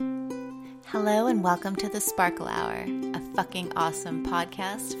Hello and welcome to the Sparkle Hour, a fucking awesome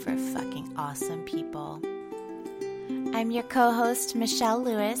podcast for fucking awesome people. I'm your co-host, Michelle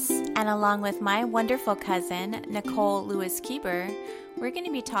Lewis, and along with my wonderful cousin, Nicole Lewis-Keeber, we're going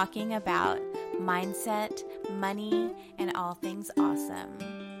to be talking about mindset, money, and all things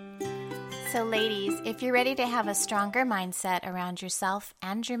awesome. So ladies, if you're ready to have a stronger mindset around yourself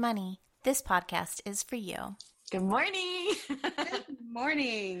and your money, this podcast is for you. Good morning. Good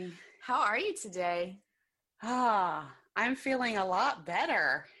morning. How are you today? I'm feeling a lot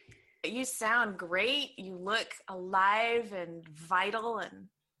better. You sound great. You look alive and vital, and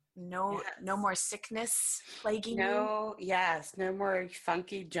no more sickness plaguing you. No more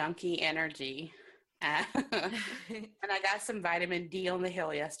funky, junky energy. And I got some vitamin D on the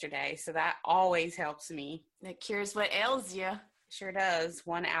hill yesterday, so that always helps me. It cures what ails you. Sure does.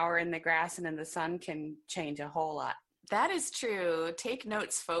 1 hour in the grass and in the sun can change a whole lot. That is true. Take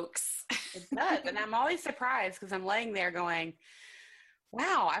notes, folks. It does. And I'm always surprised because I'm laying there going,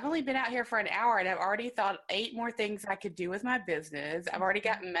 wow, I've only been out here for an hour and I've already thought 8 more things I could do with my business. I've already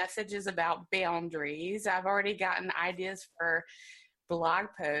gotten messages about boundaries. I've already gotten ideas for blog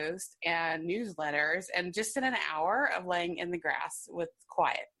posts and newsletters, and just in an hour of laying in the grass with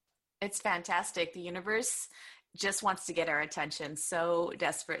quiet. It's fantastic. The universe just wants to get our attention so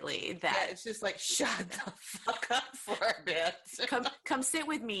desperately that it's just like, shut the fuck up for a bit. Come sit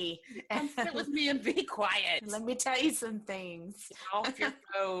with me. Come sit with me and be quiet. Let me tell you some things. Get off your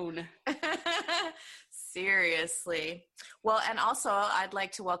phone. Seriously. Well, and also I'd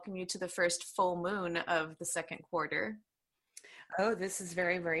like to welcome you to the first full moon of the second quarter. Oh, this is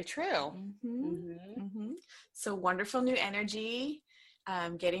very, very true. Mm-hmm. Mm-hmm. Mm-hmm. So wonderful new energy.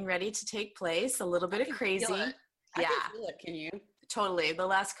 Getting ready to take place, a little bit of crazy. I can feel it. Can you? Totally. The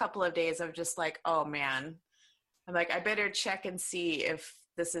last couple of days I'm just like, oh man. I'm like, I better check and see if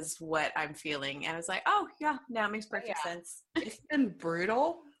this is what I'm feeling. And it's like, oh yeah, now it makes perfect sense. It's been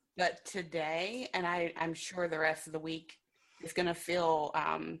brutal, but today, and I'm sure the rest of the week is going to feel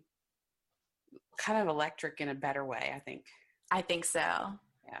kind of electric in a better way, I think. I think so.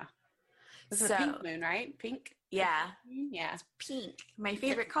 Yeah. This is a pink moon, right? Pink? Yeah. Yeah. It's pink. My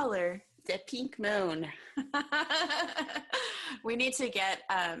favorite color. The pink moon. We need to get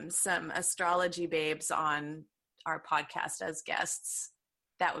some astrology babes on our podcast as guests.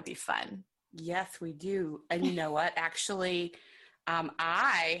 That would be fun. Yes, we do. And you know what? Actually,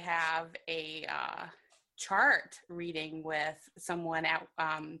 I have a chart reading with someone at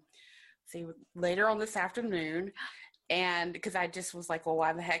later on this afternoon. And because I just was like, well,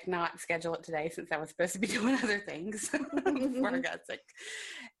 why the heck not schedule it today since I was supposed to be doing other things before I got sick.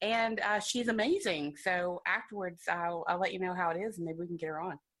 And she's amazing. So afterwards, I'll let you know how it is and maybe we can get her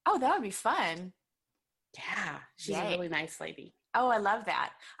on. Oh, that would be fun. Yeah. She's a really nice lady. Oh, I love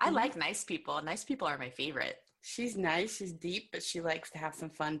that. I like nice people. Nice people are my favorite. She's nice. She's deep, but she likes to have some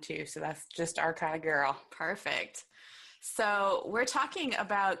fun too. So that's just our kind of girl. Perfect. So we're talking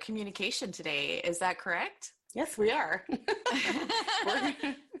about communication today. Is that correct? Yes, we are.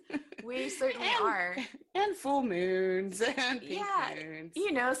 We certainly are. And full moons and pink moons.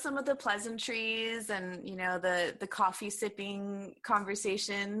 You know, some of the pleasantries and, you know, the coffee sipping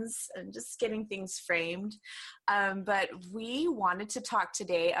conversations and just getting things framed. But we wanted to talk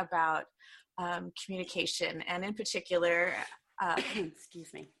today about communication, and in particular,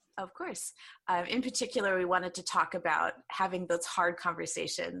 excuse me. Of course. In particular, we wanted to talk about having those hard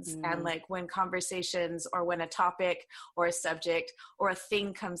conversations and like when conversations or when a topic or a subject or a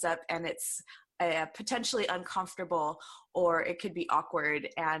thing comes up and it's potentially uncomfortable or it could be awkward.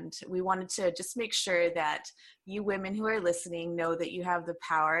 And we wanted to just make sure that you women who are listening know that you have the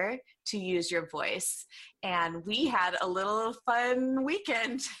power to use your voice. And we had a little fun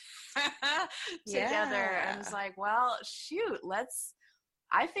weekend together. And it's like, well, shoot,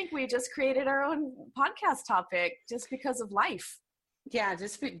 I think we just created our own podcast topic just because of life. Yeah,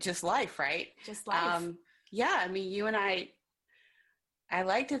 just life, right? Just life. Yeah, I mean, you and I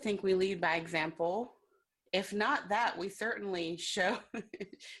like to think we lead by example. If not that, we certainly show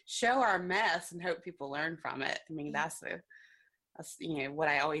our mess and hope people learn from it. I mean, that's what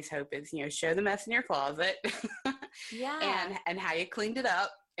I always hope is, show the mess in your closet. Yeah. and how you cleaned it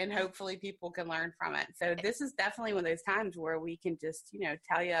up. And hopefully people can learn from it. So this is definitely one of those times where we can just,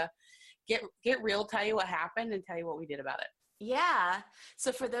 tell you, get real, tell you what happened and tell you what we did about it. Yeah.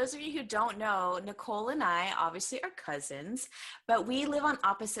 So for those of you who don't know, Nicole and I obviously are cousins, but we live on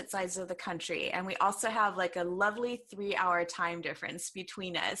opposite sides of the country. And we also have like a lovely 3-hour time difference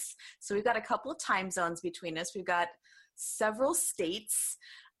between us. So we've got a couple of time zones between us. We've got several states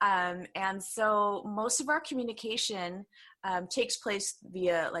And so most of our communication takes place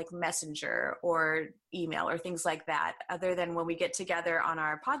via like Messenger or email or things like that, other than when we get together on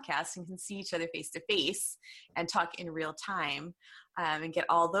our podcast and can see each other face to face and talk in real time, and get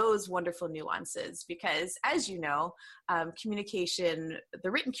all those wonderful nuances. Because as you know, communication,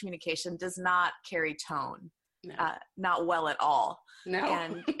 the written communication does not carry tone. No. Not well at all. No.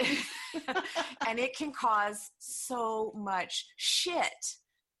 And, and it can cause so much shit.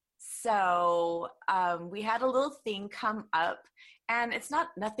 So we had a little thing come up, and it's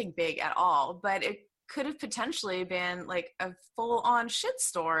nothing big at all, but it could have potentially been like a full-on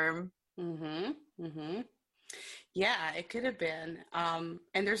shitstorm. Mm-hmm. Mm-hmm. Yeah, it could have been. And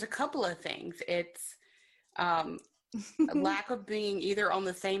there's a couple of things. It's a lack of being either on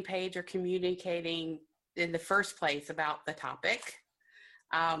the same page or communicating in the first place about the topic.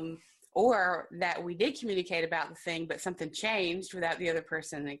 Or that we did communicate about the thing, but something changed without the other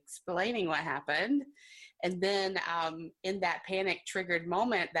person explaining what happened. And then in that panic triggered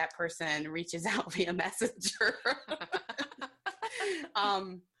moment, that person reaches out via messenger.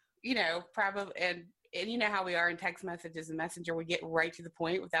 Probably, and you know how we are in text messages and messenger, we get right to the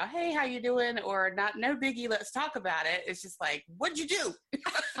point without, hey, how you doing? Or not, no biggie, let's talk about it. It's just like, what'd you do?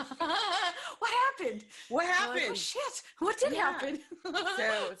 What happened? What happened? Like, oh shit, what did happen?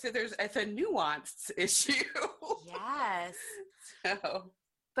 So it's a nuanced issue. Yes. So.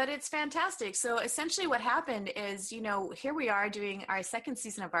 But it's fantastic. So essentially what happened is, here we are doing our second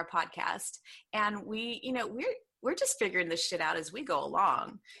season of our podcast, and we're just figuring this shit out as we go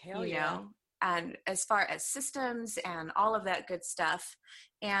along. Hell yeah. And as far as systems and all of that good stuff.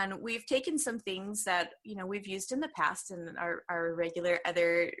 And we've taken some things that, we've used in the past in our regular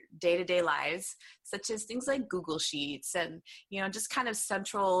other day-to-day lives, such as things like Google Sheets and, just kind of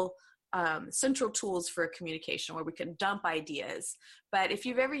central tools for communication where we can dump ideas. But if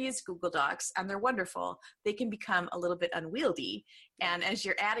you've ever used Google Docs, and they're wonderful, they can become a little bit unwieldy. And as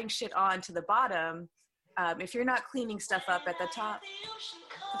you're adding shit on to the bottom, if you're not cleaning stuff up at the top.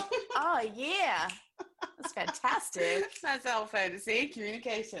 Oh, yeah. That's fantastic. That's all fantasy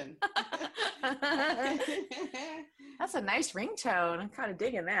communication. That's a nice ringtone. I'm kind of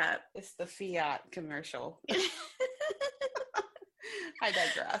digging that. It's the Fiat commercial. I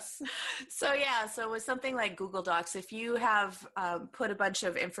digress. So with something like Google Docs, if you have put a bunch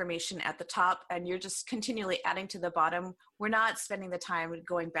of information at the top and you're just continually adding to the bottom, we're not spending the time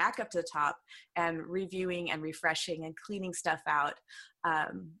going back up to the top and reviewing and refreshing and cleaning stuff out.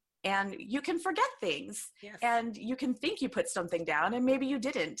 And you can forget things. Yes. And you can think you put something down and maybe you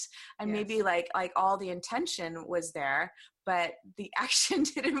didn't. And yes. Maybe like all the intention was there, but the action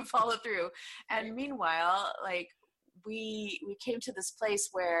didn't follow through. And right. Meanwhile, we came to this place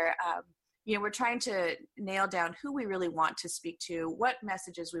where, we're trying to nail down who we really want to speak to, what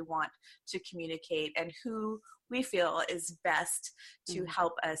messages we want to communicate, and who we feel is best to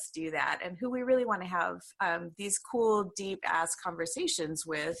help us do that, and who we really want to have these cool, deep-ass conversations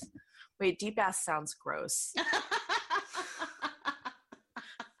with. Wait, deep-ass sounds gross.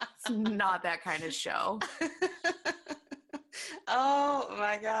 It's not that kind of show. Oh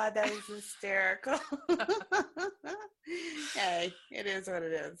my God, that is hysterical. Hey, it is what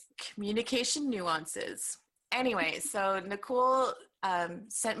it is. Communication nuances. Anyway, so Nicole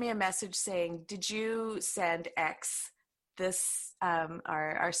sent me a message saying, did you send X this,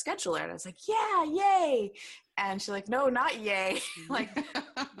 our scheduler? And I was like, yeah, yay. And she's like, no, not yay.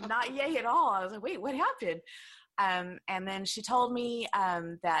 Not yay at all. I was like, wait, what happened? And then she told me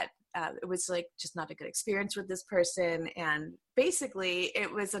that it was just not a good experience with this person. And basically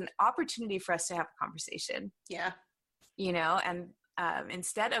it was an opportunity for us to have a conversation. Yeah. And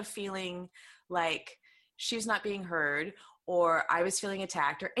instead of feeling like she's not being heard or I was feeling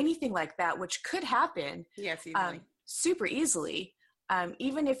attacked or anything like that, which could happen. Yes, easily. Super easily.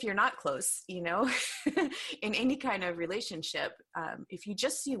 Even if you're not close, in any kind of relationship, if you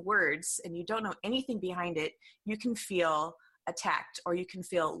just see words and you don't know anything behind it, you can feel attacked or you can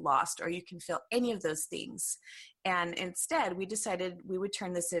feel lost or you can feel any of those things. And instead we decided we would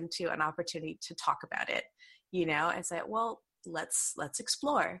turn this into an opportunity to talk about it, and say, well, let's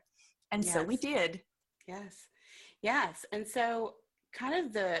explore. And yes. So we did. Yes. And so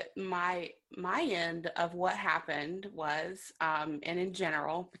kind of my end of what happened was, and in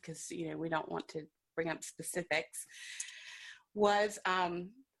general, because, we don't want to bring up specifics, was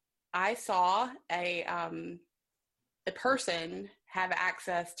I saw a person have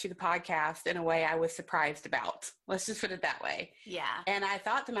access to the podcast in a way I was surprised about. Let's just put it that way. Yeah. And I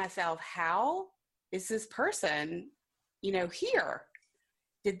thought to myself, how is this person, here?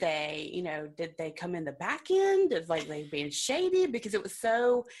 did they come in the back end? Is like they being shady? Because it was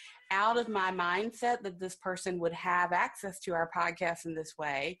so out of my mindset that this person would have access to our podcast in this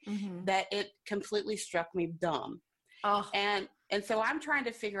way, that it completely struck me dumb. Oh. And so I'm trying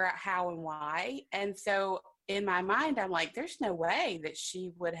to figure out how and why. And so in my mind, I'm like, there's no way that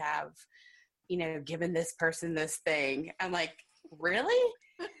she would have, given this person this thing. I'm like, really?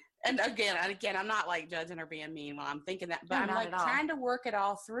 And again, I'm not like judging or being mean while I'm thinking that, but No, I'm like trying to work it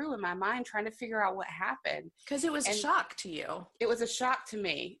all through in my mind, trying to figure out what happened. Because it was a shock to you. It was a shock to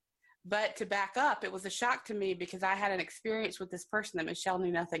me. But to back up, it was a shock to me because I had an experience with this person that Michelle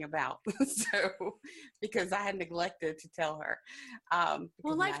knew nothing about. So, because I had neglected to tell her.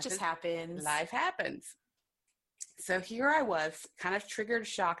 Well, life just happens. Life happens. So here I was, kind of triggered,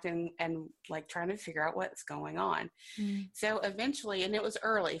 shocked, and like trying to figure out what's going on. So eventually, and it was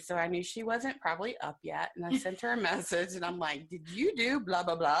early, so I knew she wasn't probably up yet. And I sent her a message, and I'm like, "Did you do blah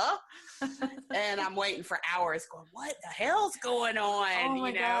blah blah?" And I'm waiting for hours, going, "What the hell's going on?" Oh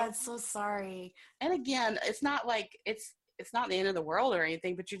my God, so sorry. And again, it's not like it's not the end of the world or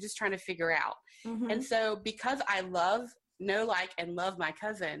anything, but you're just trying to figure out. And so, because I love my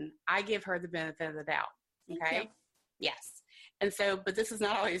cousin, I give her the benefit of the doubt. Okay. Yes. And so, but this is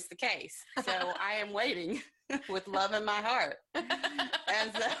not always the case. So I am waiting with love in my heart.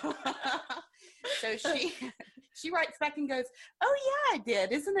 And so, she writes back and goes, "Oh yeah, I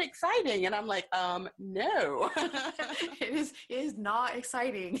did. Isn't it exciting?" And I'm like, no. It is not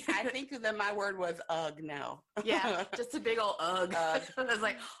exciting. I think that my word was, ugh, no. Yeah. Just a big old ugh. I was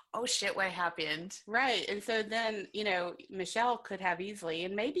like, oh shit, what happened? Right. And so then, Michelle could have easily,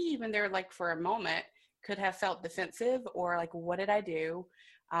 and maybe even there, like for a moment, could have felt defensive or like, what did I do?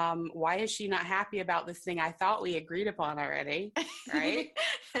 Why is she not happy about this thing I thought we agreed upon already? Right?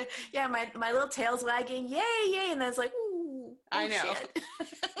 Yeah, my little tail's wagging, yay. And then it's like, ooh, I know.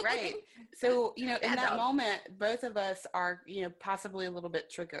 Right. So, in that moment, both of us are, possibly a little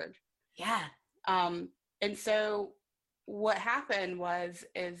bit triggered. Yeah. And so what happened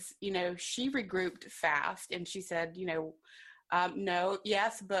is, she regrouped fast and she said, no,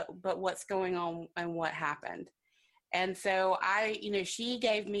 yes, but what's going on and what happened? And so she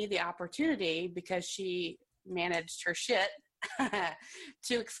gave me the opportunity, because she managed her shit,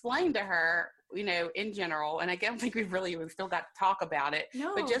 to explain to her, in general. And I don't think we've really even still got to talk about it,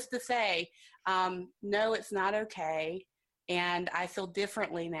 but just to say, no, it's not okay. And I feel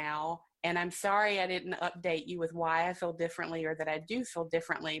differently now. And I'm sorry I didn't update you with why I feel differently, or that I do feel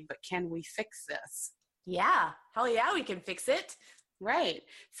differently, but can we fix this? Yeah. Hell yeah, we can fix it. Right.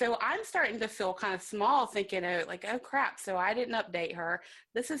 So I'm starting to feel kind of small, thinking, oh crap, so I didn't update her.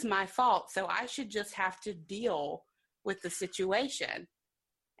 This is my fault. So I should just have to deal with the situation.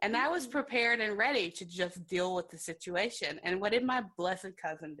 And I was prepared and ready to just deal with the situation. And what did my blessed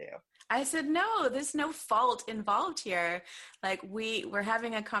cousin do? I said, no, there's no fault involved here. Like, we're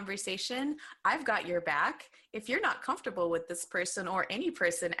having a conversation. I've got your back. If you're not comfortable with this person or any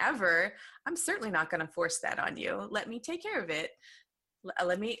person ever, I'm certainly not going to force that on you. Let me take care of it.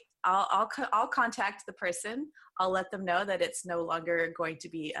 I'll contact the person. I'll let them know that it's no longer going to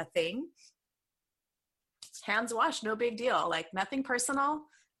be a thing. Hands washed, no big deal. Like, nothing personal.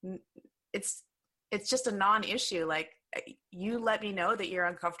 It's just a non-issue. Like, you let me know that you're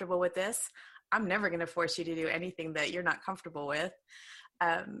uncomfortable with this. I'm never going to force you to do anything that you're not comfortable with.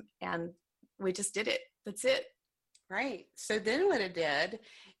 And we just did it. That's it. Right. So then what it did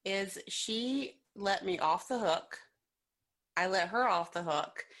is she let me off the hook. I let her off the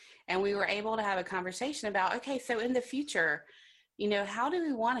hook, and we were able to have a conversation about, okay, so in the future, how do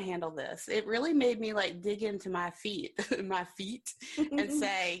we want to handle this? It really made me like dig into my feet and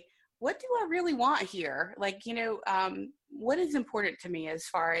say, what do I really want here? Like, what is important to me as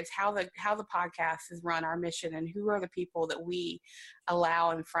far as how the podcast is run, our mission, and who are the people that we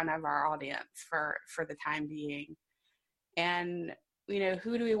allow in front of our audience for the time being? And,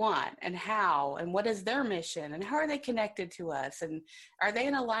 who do we want and how, and what is their mission, and how are they connected to us? And are they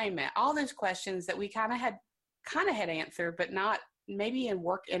in alignment? All those questions that we kind of had answered, but not maybe in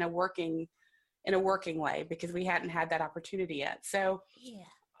a working way, because we hadn't had that opportunity yet. So yeah.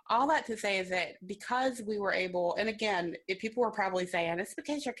 All that to say is that because we were able, and again, if people were probably saying, it's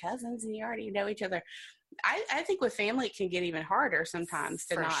because you're cousins and you already know each other. I think with family, it can get even harder sometimes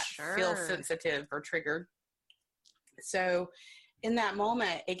to feel sensitive or triggered. So in that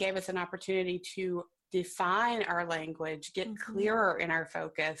moment, it gave us an opportunity to define our language, get clearer in our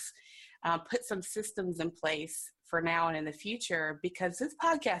focus, put some systems in place for now and in the future, because this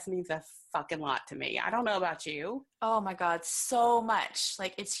podcast means a fucking lot to me. I don't know about you. Oh my God, so much.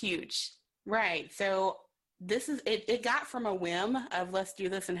 Like, it's huge. Right. So it got from a whim of let's do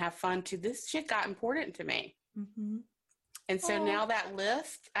this and have fun to this shit got important to me. Mm-hmm. And so now that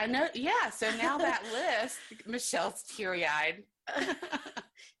list, so now that list, Michelle's teary-eyed.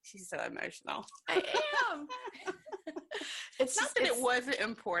 She's so emotional. I am. It's not that it wasn't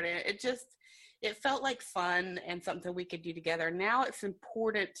important. It felt like fun and something we could do together. Now it's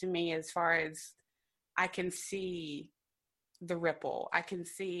important to me as far as I can see the ripple. I can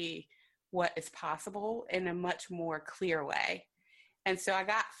see what is possible in a much more clear way. And so I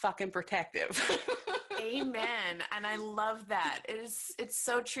got fucking protective. Amen. And I love that. It's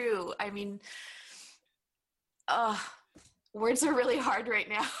so true. I mean, words are really hard right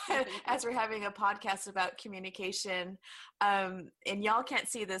now as we're having a podcast about communication. And y'all can't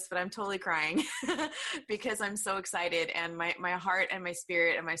see this, but I'm totally crying because I'm so excited, and my heart and my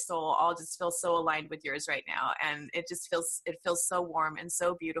spirit and my soul all just feel so aligned with yours right now. And it feels so warm and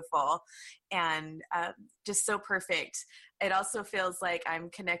so beautiful and just so perfect. It also feels like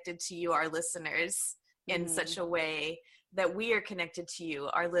I'm connected to you, our listeners, in such a way that we are connected to you,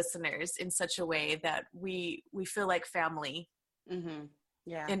 our listeners, in such a way that we feel like family. Mm-hmm.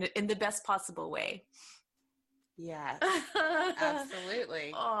 Yeah. In the best possible way. Yeah.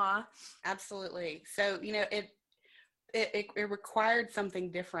 Absolutely. Aw. Absolutely. So, it required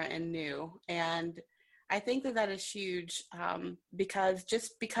something different and new. And I think that is huge, because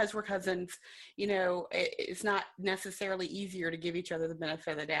just because we're cousins, it's not necessarily easier to give each other the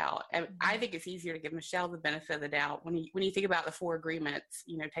benefit of the doubt. And I think it's easier to give Michelle the benefit of the doubt when you think about the 4 agreements,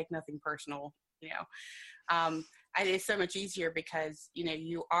 take nothing personal, it's so much easier because,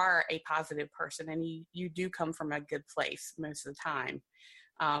 you are a positive person and you do come from a good place most of the time.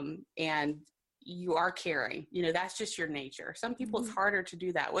 And you are caring, that's just your nature. Some people it's harder to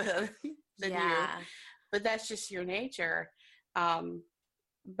do that with than you. But that's just your nature.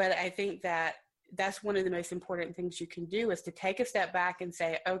 But I think that that's one of the most important things you can do is to take a step back and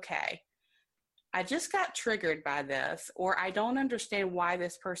say, okay, I just got triggered by this, or I don't understand why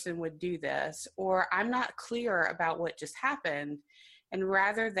this person would do this, or I'm not clear about what just happened. And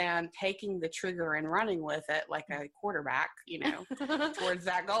rather than taking the trigger and running with it like a quarterback, towards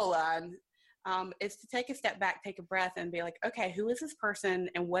that goal line, is to take a step back, take a breath, and be like, okay, who is this person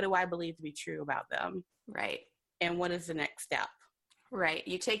and what do I believe to be true about them? Right. And what is the next step? Right.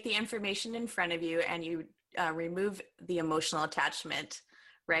 You take the information in front of you and you remove the emotional attachment,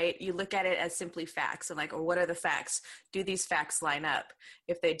 right? You look at it as simply facts and like, what are the facts? Do these facts line up?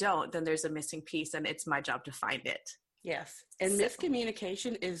 If they don't, then there's a missing piece and it's my job to find it. Yes. And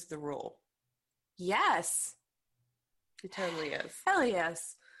miscommunication is the rule. Yes. It totally is. Hell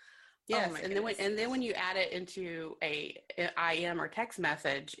yes. Yes, and then when you add it into a IM or text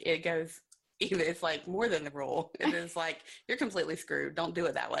message, it's like more than the rule. It is like, you're completely screwed. Don't do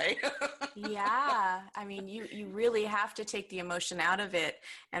it that way. Yeah. I mean, you really have to take the emotion out of it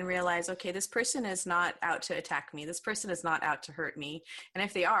and realize, okay, this person is not out to attack me. This person is not out to hurt me. And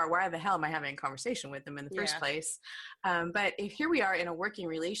if they are, why the hell am I having a conversation with them in the first place? But if here we are in a working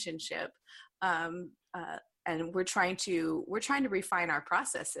relationship, and we're trying to refine our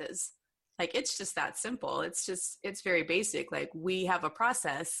processes. Like, it's just that simple. It's very basic. Like, we have a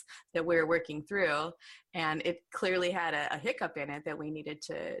process that we're working through, and it clearly had a hiccup in it that we needed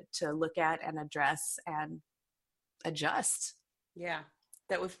to look at and address and adjust. Yeah.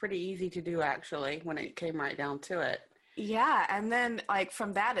 That was pretty easy to do, actually, when it came right down to it. Yeah. And then like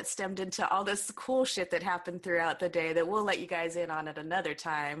from that, it stemmed into all this cool shit that happened throughout the day that we'll let you guys in on at another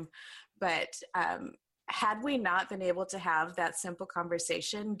time. But, had we not been able to have that simple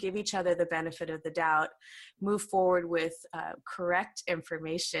conversation, give each other the benefit of the doubt, move forward with correct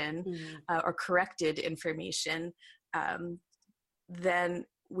information or corrected information, then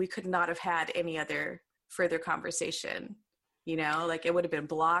we could not have had any other further conversation. Like, it would have been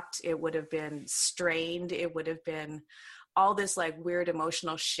blocked. It would have been strained. It would have been all this like weird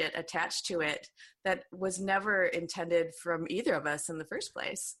emotional shit attached to it that was never intended from either of us in the first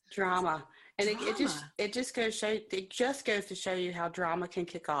place. Drama. And it just goes to show you how drama can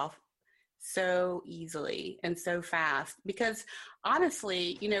kick off so easily and so fast. Because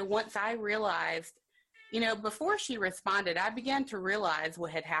honestly, once I realized, before she responded, I began to realize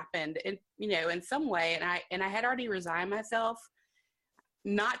what had happened in some way. And I had already resigned myself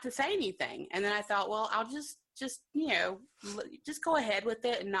not to say anything. And then I thought, well, I'll just go ahead with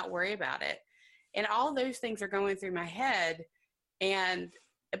it and not worry about it. And all those things are going through my head.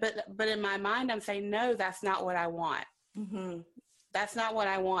 But in my mind, I'm saying, no, that's not what I want. Mm-hmm. That's not what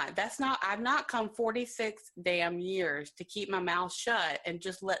I want. I've not come 46 damn years to keep my mouth shut and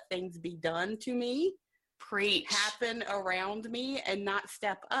just let things be done to me. Preach. happen around me and not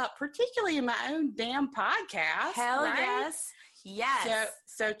step up, particularly in my own damn podcast. Hell right? yes. Yes.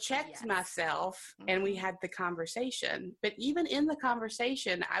 So checked myself, and we had the conversation. But even in the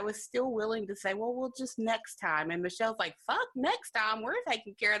conversation, I was still willing to say, well, we'll just next time. And Michelle's like, fuck next time. We're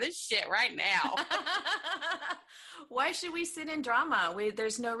taking care of this shit right now. Why should we sit in drama?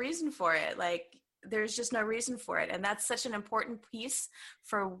 There's no reason for it. Like, there's just no reason for it. And that's such an important piece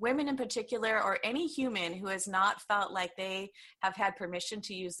for women in particular, or any human who has not felt like they have had permission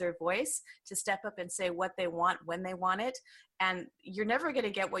to use their voice, to step up and say what they want when they want it. And you're never going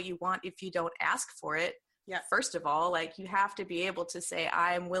to get what you want if you don't ask for it. Yeah. First of all, like, you have to be able to say,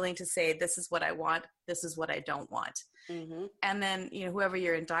 I'm willing to say, this is what I want. This is what I don't want. Mm-hmm. And then, you know, whoever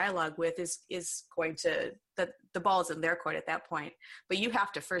you're in dialogue with is going to, the ball's in their court at that point. But you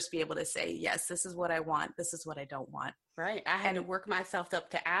have to first be able to say, yes, this is what I want. This is what I don't want. Right. I had to work myself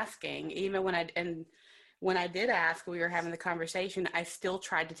up to asking, even when I did ask, we were having the conversation, I still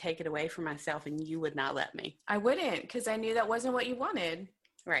tried to take it away from myself, and you would not let me. I wouldn't, because I knew that wasn't what you wanted.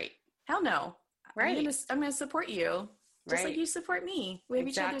 Right. Hell no. Right. I'm gonna support you, just like you support me. We have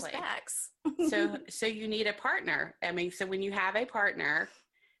each other's backs. So you need a partner. I mean, so when you have a partner,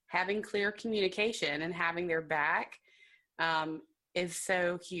 having clear communication and having their back is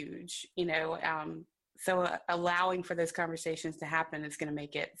so huge. You know, so allowing for those conversations to happen is going to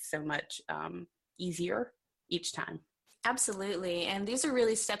make it so much easier each time. Absolutely. And these are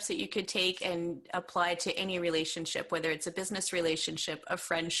really steps that you could take and apply to any relationship, whether it's a business relationship, a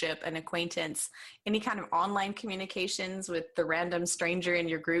friendship, an acquaintance, any kind of online communications with the random stranger in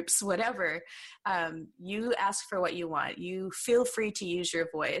your groups, whatever. You ask for what you want. You feel free to use your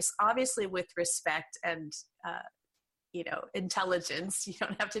voice, obviously with respect and, intelligence. You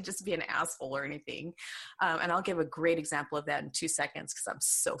don't have to just be an asshole or anything. And I'll give a great example of that in 2 seconds, because I'm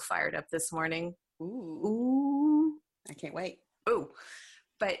so fired up this morning. Ooh. I can't wait. Ooh,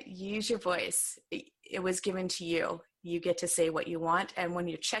 but use your voice. It was given to you. You get to say what you want. And when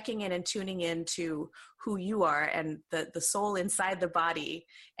you're checking in and tuning in to who you are and the soul inside the body,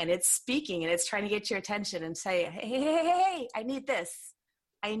 and it's speaking and it's trying to get your attention and say, hey, I need this.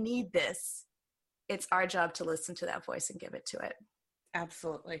 I need this. It's our job to listen to that voice and give it to it.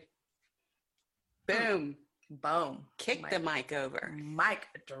 Absolutely. Boom. Boom. Kick the mic over. Mic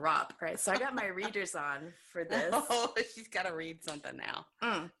drop. Right. So I got my readers on for this. Oh, she's got to read something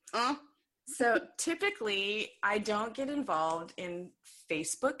now. So typically I don't get involved in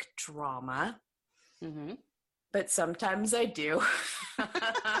Facebook drama, but sometimes I do.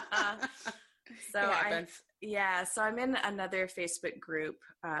 So so I'm in another Facebook group,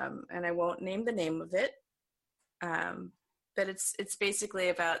 and I won't name the name of it. But it's basically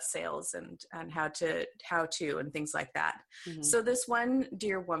about sales and how to and things like that. Mm-hmm. So this one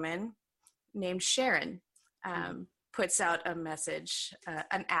dear woman named Sharon puts out a message,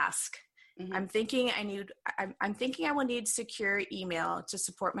 an ask. Mm-hmm. I'm thinking I will need secure email to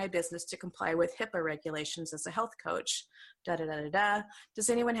support my business to comply with HIPAA regulations as a health coach. Da da da da da. Does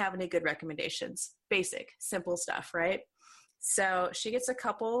anyone have any good recommendations? Basic, simple stuff, right? So she gets a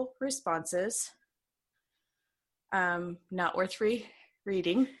couple responses. Not worth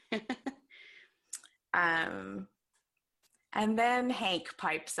reading. And then Hank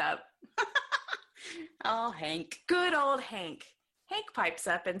pipes up. Oh, Hank. Good old Hank. Hank pipes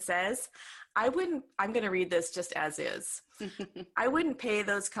up and says, I'm going to read this just as is. I wouldn't pay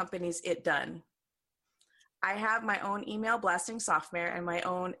those companies it done. I have my own email blasting software and my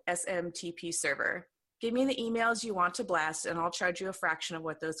own SMTP server. Give me the emails you want to blast and I'll charge you a fraction of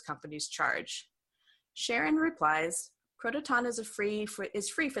what those companies charge. Sharon replies, Prototon is free for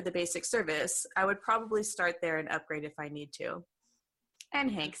the basic service. I would probably start there and upgrade if I need to.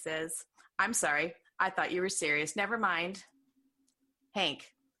 And Hank says, I'm sorry. I thought you were serious. Never mind. Hank,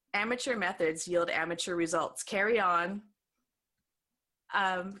 amateur methods yield amateur results. Carry on.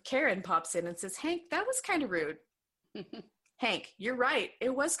 Karen pops in and says, Hank, that was kind of rude. Hank, you're right.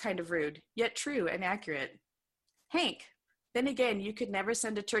 It was kind of rude, yet true and accurate. Hank, then again, you could never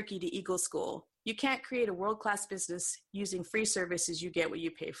send a turkey to Eagle School. You can't create a world-class business using free services. You get what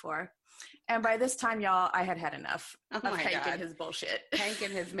you pay for. And by this time, y'all, I had enough of Hank and his bullshit. Hank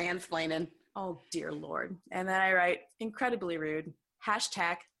and his mansplaining. Oh, dear Lord. And then I write, incredibly rude,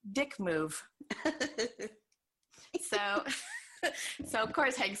 #dick move. So of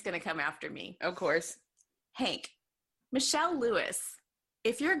course, Hank's going to come after me. Of course. Hank, Michelle Lewis,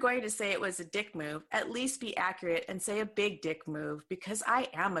 if you're going to say it was a dick move, at least be accurate and say a big dick move, because I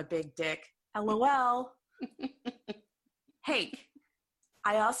am a big dick. LOL. Hank,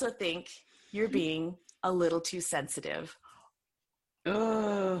 I also think you're being a little too sensitive.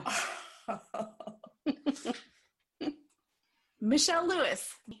 Michelle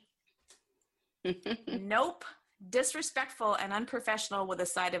Lewis. Nope. Disrespectful and unprofessional with a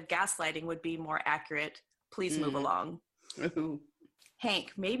side of gaslighting would be more accurate. Please move along. Ooh.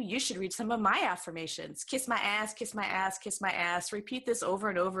 Hank, maybe you should read some of my affirmations. Kiss my ass, kiss my ass, kiss my ass. Repeat this over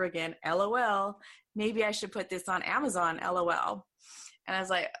and over again. LOL. Maybe I should put this on Amazon. LOL. And I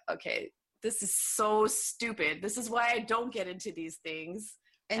was like, okay, this is so stupid. This is why I don't get into these things.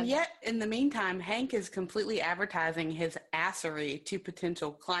 And yet, in the meantime, Hank is completely advertising his assery to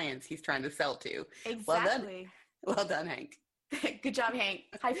potential clients he's trying to sell to. Exactly. Well done, Hank. Good job, Hank.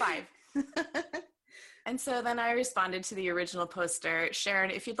 High five. And so then I responded to the original poster, Sharon,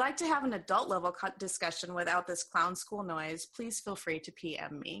 if you'd like to have an adult level discussion without this clown school noise, please feel free to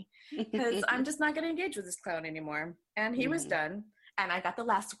PM me, because I'm just not going to engage with this clown anymore. And he was done. And I got the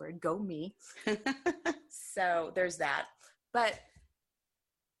last word, go me. So there's that. But,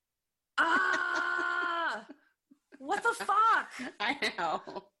 what the fuck? I know.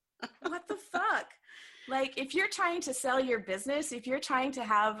 What the fuck? Like, if you're trying to sell your business, if you're trying to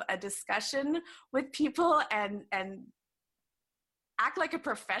have a discussion with people and act like a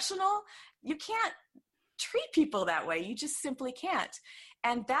professional, you can't treat people that way. You just simply can't.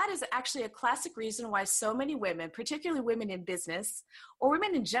 And that is actually a classic reason why so many women, particularly women in business or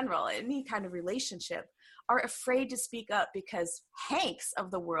women in general, any kind of relationship, are afraid to speak up, because Hanks of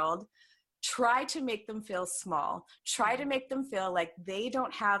the world try to make them feel small, try to make them feel like they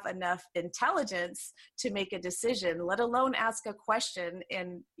don't have enough intelligence to make a decision, let alone ask a question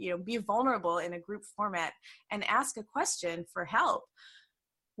and, be vulnerable in a group format and ask a question for help,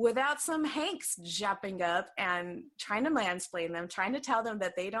 without some Hanks jumping up and trying to mansplain them, trying to tell them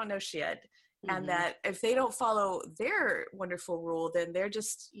that they don't know shit. And that if they don't follow their wonderful rule, then they're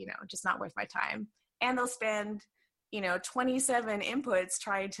just not worth my time. And they'll spend 27 inputs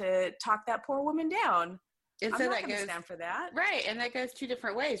trying to talk that poor woman down. And I'm so not that going to goes stand for that. Right. And that goes two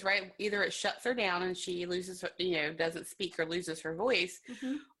different ways, right? Either it shuts her down and she loses, doesn't speak or loses her voice.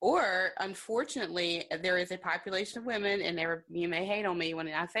 Or unfortunately, there is a population of women, and you may hate on me when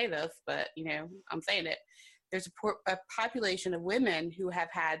I say this, but I'm saying it. There's a population of women who have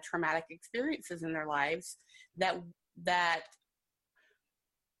had traumatic experiences in their lives that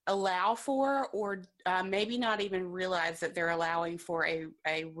allow for, or maybe not even realize that they're allowing for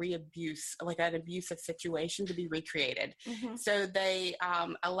a re-abuse, like an abusive situation, to be recreated. So they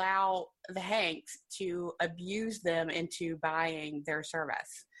allow the Hanks to abuse them into buying their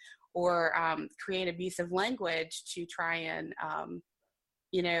service, or create abusive language to try and,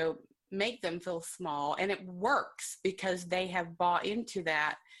 make them feel small. And it works because they have bought into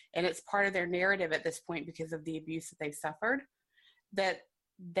that, and it's part of their narrative at this point because of the abuse that they've suffered, that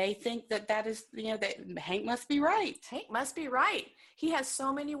they think that is, that Hank must be right. Hank must be right. He has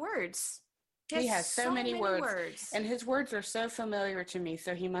so many words. He has so many words. And his words are so familiar to me,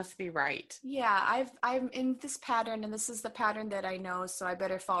 so he must be right. Yeah, I'm in this pattern, and this is the pattern that I know, so I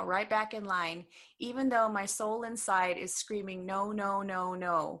better fall right back in line, even though my soul inside is screaming, no, no, no,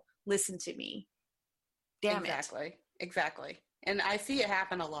 no, listen to me. Damn it. Exactly. And I see it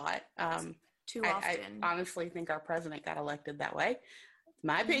happen a lot. Too often. I honestly think our president got elected that way.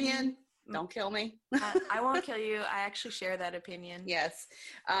 My opinion. Don't kill me. I won't kill you. I actually share that opinion. Yes.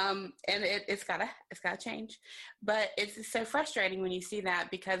 And it's gotta change. But it's so frustrating when you see that,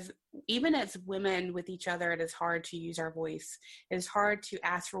 because even as women with each other, it is hard to use our voice. It is hard to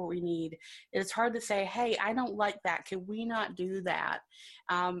ask for what we need. It is hard to say, hey, I don't like that. Could we not do that?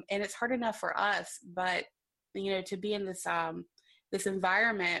 And it's hard enough for us, but to be in this this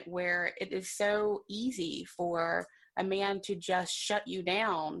environment where it is so easy for a man to just shut you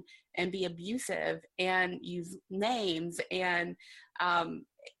down and be abusive and use names, and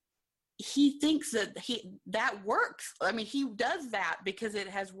he thinks that works. I mean, he does that because it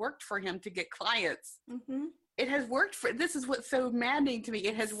has worked for him to get clients. It has worked this is what's so maddening to me.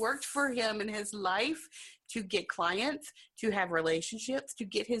 It has worked for him in his life to get clients, to have relationships, to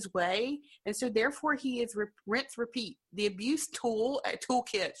get his way. And so therefore he is rinse, repeat. The abuse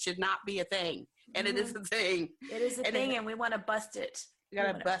toolkit should not be a thing. And it is a thing. It is a thing, and we want to bust it. We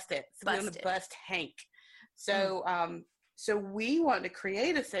got to bust it. So we want to bust Hank. So, so we want to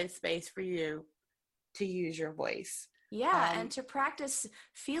create a safe space for you to use your voice. Yeah, and to practice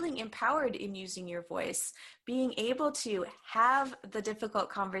feeling empowered in using your voice, being able to have the difficult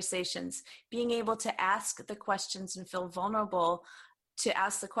conversations, being able to ask the questions and feel vulnerable to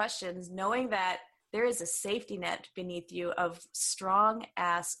ask the questions, knowing that there is a safety net beneath you of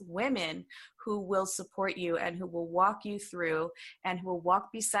strong-ass women who will support you and who will walk you through and who will walk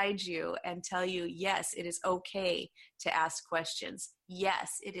beside you and tell you, yes, it is okay to ask questions.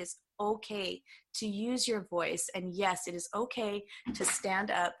 Yes, it is okay to use your voice. And yes, it is okay to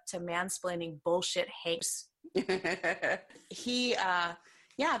stand up to mansplaining bullshit hanks.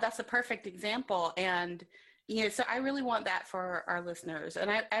 Yeah, that's a perfect example. And, so I really want that for our listeners.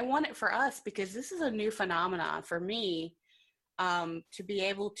 And I want it for us because this is a new phenomenon for me, to be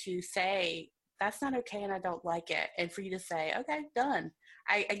able to say, that's not okay and I don't like it. And for you to say, okay, done.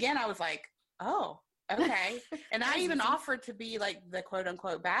 I was like, oh, okay. And I even offered to be like the quote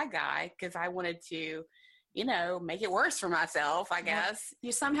unquote bad guy because I wanted to, make it worse for myself, I guess.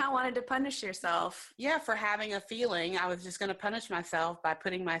 You somehow wanted to punish yourself. Yeah, for having a feeling. I was just going to punish myself by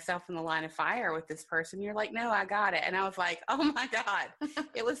putting myself in the line of fire with this person. You're like, no, I got it. And I was like, oh my God.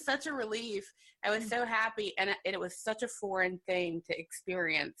 It was such a relief. I was so happy. And it was such a foreign thing to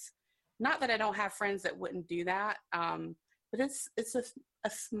experience. Not that I don't have friends that wouldn't do that, but it's a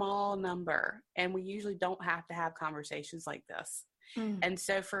small number. And we usually don't have to have conversations like this. And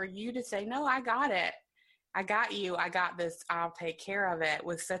so for you to say, no, I got it. I got you. I got this. I'll take care of it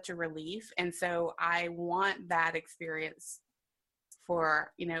was such a relief. And so I want that experience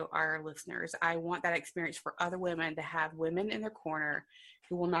for, our listeners. I want that experience for other women to have women in their corner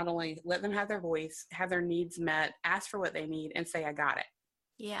who will not only let them have their voice, have their needs met, ask for what they need and say, I got it.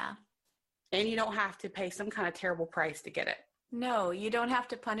 Yeah. And you don't have to pay some kind of terrible price to get it. No, you don't have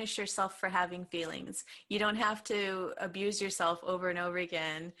to punish yourself for having feelings. You don't have to abuse yourself over and over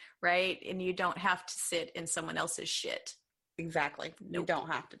again, right? And you don't have to sit in someone else's shit. Exactly. Nope. You don't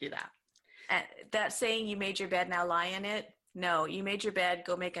have to do that. And that saying, you made your bed, now lie in it. No, you made your bed,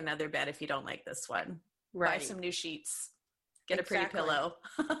 go make another bed if you don't like this one. Right. Buy some new sheets. Get a pretty pillow.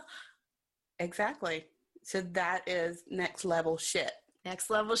 Exactly. So that is next level shit.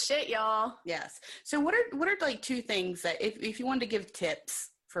 Next level shit, y'all. Yes. So what are like two things that if you wanted to give tips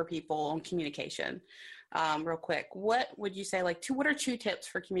for people on communication, real quick, what would you say, what are two tips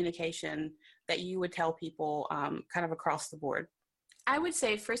for communication that you would tell people kind of across the board? I would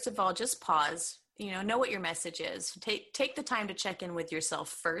say, first of all, just pause. Know what your message is. Take the time to check in with yourself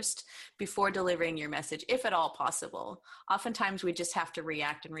first before delivering your message, if at all possible. Oftentimes we just have to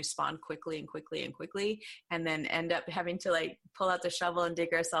react and respond quickly and then end up having to pull out the shovel and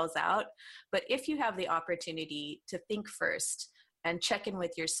dig ourselves out. But if you have the opportunity to think first and check in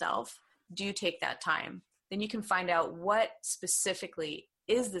with yourself, do take that time. Then you can find out what specifically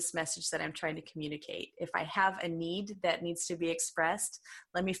is this message that I'm trying to communicate. If I have a need that needs to be expressed,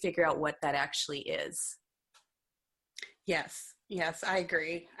 let me figure out what that actually is. Yes, I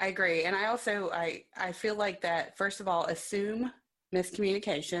agree. And I also, I feel like that, first of all, assume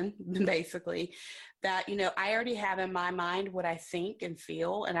miscommunication, basically, that, I already have in my mind what I think and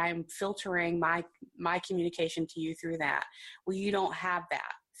feel, and I'm filtering my communication to you through that. Well, you don't have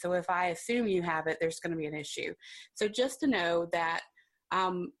that. So if I assume you have it, there's going to be an issue. So just to know that,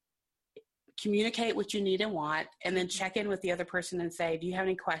 communicate what you need and want, and then check in with the other person and say, do you have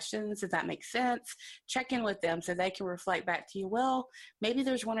any questions? Does that make sense? Check in with them so they can reflect back to you. Well, maybe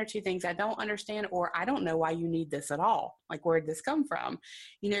there's one or two things I don't understand, or I don't know why you need this at all. Like, where'd this come from?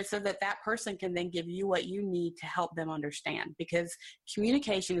 So that person can then give you what you need to help them understand, because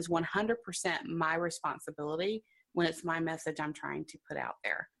communication is 100% my responsibility when it's my message I'm trying to put out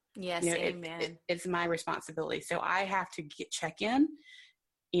there. Yes, amen. It's my responsibility. So I have to check in,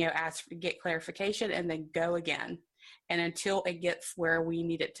 ask, get clarification, and then go again. And until it gets where we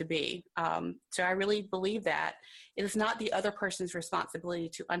need it to be. So I really believe that it is not the other person's responsibility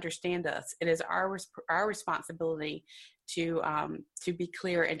to understand us. It is our responsibility to be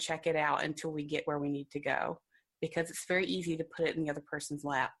clear and check it out until we get where we need to go, because it's very easy to put it in the other person's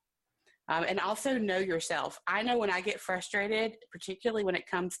lap. And also know yourself. I know when I get frustrated, particularly when it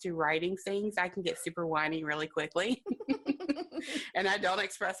comes to writing things, I can get super whiny really quickly. And I don't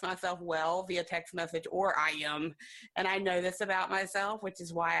express myself well via text message or IM. And I know this about myself, which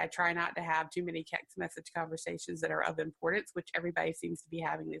is why I try not to have too many text message conversations that are of importance, which everybody seems to be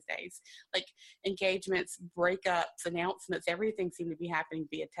having these days. Like engagements, breakups, announcements, everything seems to be happening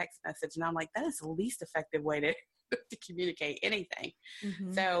via text message. And I'm like, that is the least effective way to communicate anything.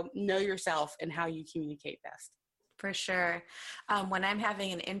 Mm-hmm. So know yourself and how you communicate best. For sure. When I'm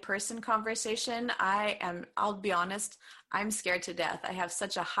having an in-person conversation, I'll be honest, I'm scared to death. I have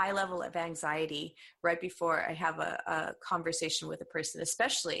such a high level of anxiety right before I have a conversation with a person,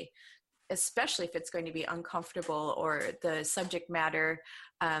 especially if it's going to be uncomfortable or the subject matter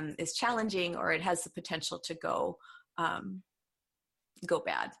is challenging or it has the potential to go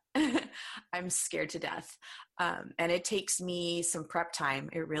bad. I'm scared to death. And it takes me some prep time.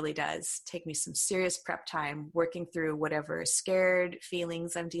 It really does take me some serious prep time working through whatever scared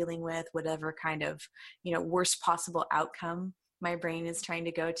feelings I'm dealing with, whatever kind of, worst possible outcome my brain is trying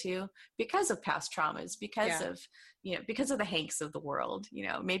to go to because of past traumas, because of, because of the Hanks of the world,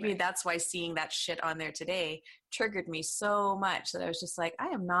 maybe that's why seeing that shit on there today triggered me so much that I was just like, I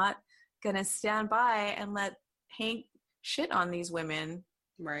am not going to stand by and let Hank shit on these women.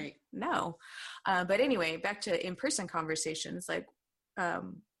 Right. No. But anyway, back to in-person conversations, like,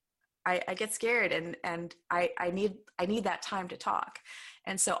 I get scared and I need that time to talk.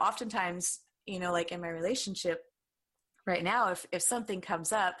 And so oftentimes, like in my relationship right now, if something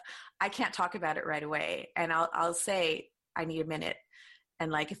comes up, I can't talk about it right away. And I'll say, I need a minute.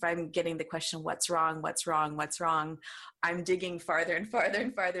 And like, if I'm getting the question, what's wrong? I'm digging farther and farther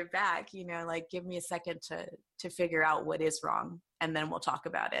and farther back, like, give me a second to figure out what is wrong. And then we'll talk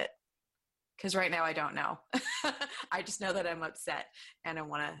about it. Because right now I don't know. I just know that I'm upset and I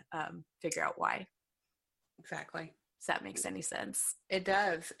want to figure out why. Exactly. If that makes any sense. It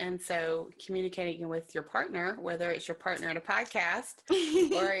does. And so communicating with your partner, whether it's your partner in a podcast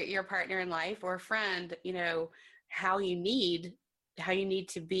or your partner in life or a friend, how you need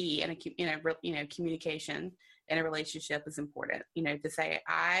to be in a communication in a relationship is important, to say,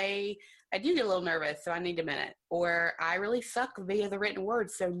 I do get a little nervous, so I need a minute, or I really suck via the written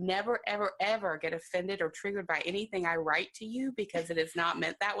word. So never, ever, ever get offended or triggered by anything I write to you, because it is not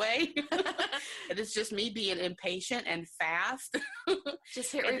meant that way. It is just me being impatient and fast.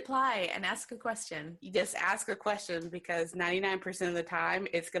 Just hit reply and ask a question. You just ask a question, because 99% of the time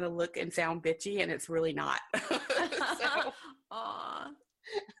it's going to look and sound bitchy, and it's really not. So, Aww.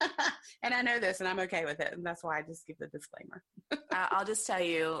 And I know this, and I'm okay with it, and that's why I just give the disclaimer. I'll just tell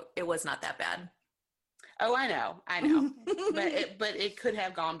you, it was not that bad. Oh, I know, but it could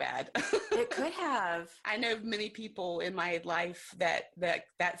have gone bad. It could have. I know many people in my life that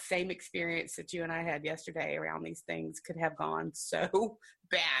same experience that you and I had yesterday around these things could have gone so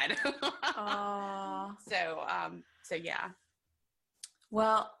bad. Oh. So yeah.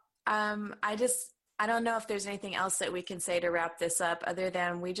 Well, I don't know if there's anything else that we can say to wrap this up, other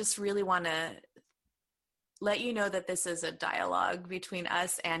than we just really want to let you know that this is a dialogue between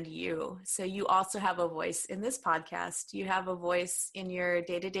us and you. So you also have a voice in this podcast. You have a voice in your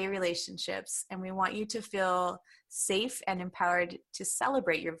day-to-day relationships, and we want you to feel safe and empowered to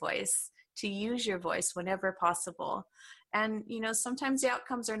celebrate your voice, to use your voice whenever possible. And, sometimes the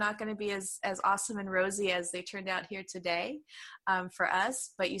outcomes are not going to be as awesome and rosy as they turned out here today for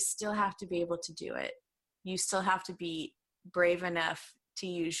us, but you still have to be able to do it. You still have to be brave enough to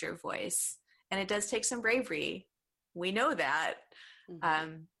use your voice. And it does take some bravery. We know that,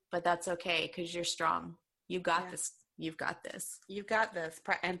 but that's okay, because you're strong. You got this. You've got this. You've got this.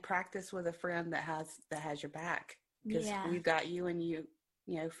 And practice with a friend that has your back. Because we've got you, and you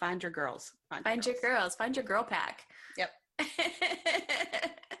find your girls. Find your girls. Find your girl pack. Yep.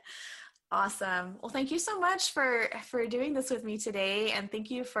 Awesome. Well, thank you so much for doing this with me today. And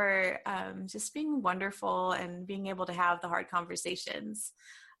thank you for just being wonderful and being able to have the hard conversations.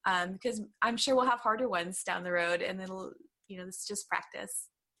 Because I'm sure we'll have harder ones down the road, and it'll, it's just practice.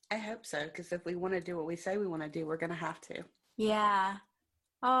 I hope so. Because if we want to do what we say we want to do, we're going to have to. Yeah.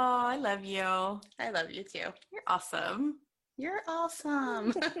 Oh, I love you. I love you too. You're awesome. You're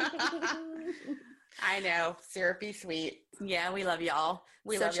awesome. I know. Syrupy sweet. Yeah, we love y'all.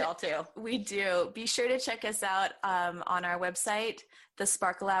 We love y'all too. We do. Be sure to check us out on our website,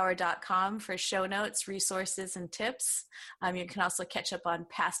 thesparklehour.com, for show notes, resources, and tips. You can also catch up on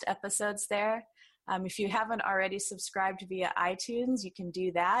past episodes there. If you haven't already subscribed via iTunes, you can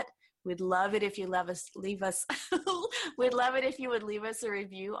do that. We'd love it if you we'd love it if you would leave us a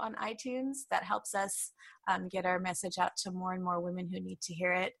review on iTunes. That helps us get our message out to more and more women who need to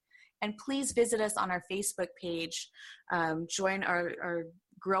hear it. And please visit us on our Facebook page. Join our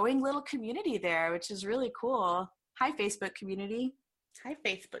growing little community there, which is really cool. Hi, Facebook community. Hi,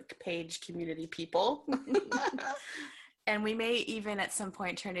 Facebook page community people. And we may even at some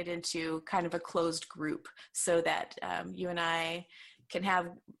point turn it into kind of a closed group, so that you and I can have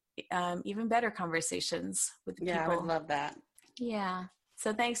even better conversations with the people. Yeah, I would love that. Yeah.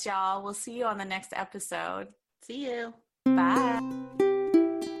 So thanks, y'all. We'll see you on the next episode. See you. Bye.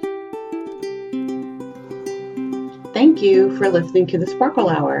 Thank you for listening to the Sparkle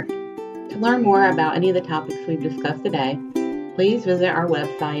Hour. To learn more about any of the topics we've discussed today, please visit our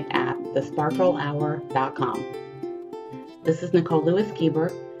website at thesparklehour.com. This is Nicole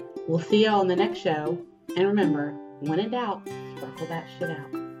Lewis-Keeber. We'll see you on the next show. And remember, when in doubt, sparkle that shit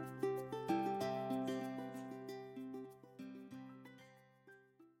out.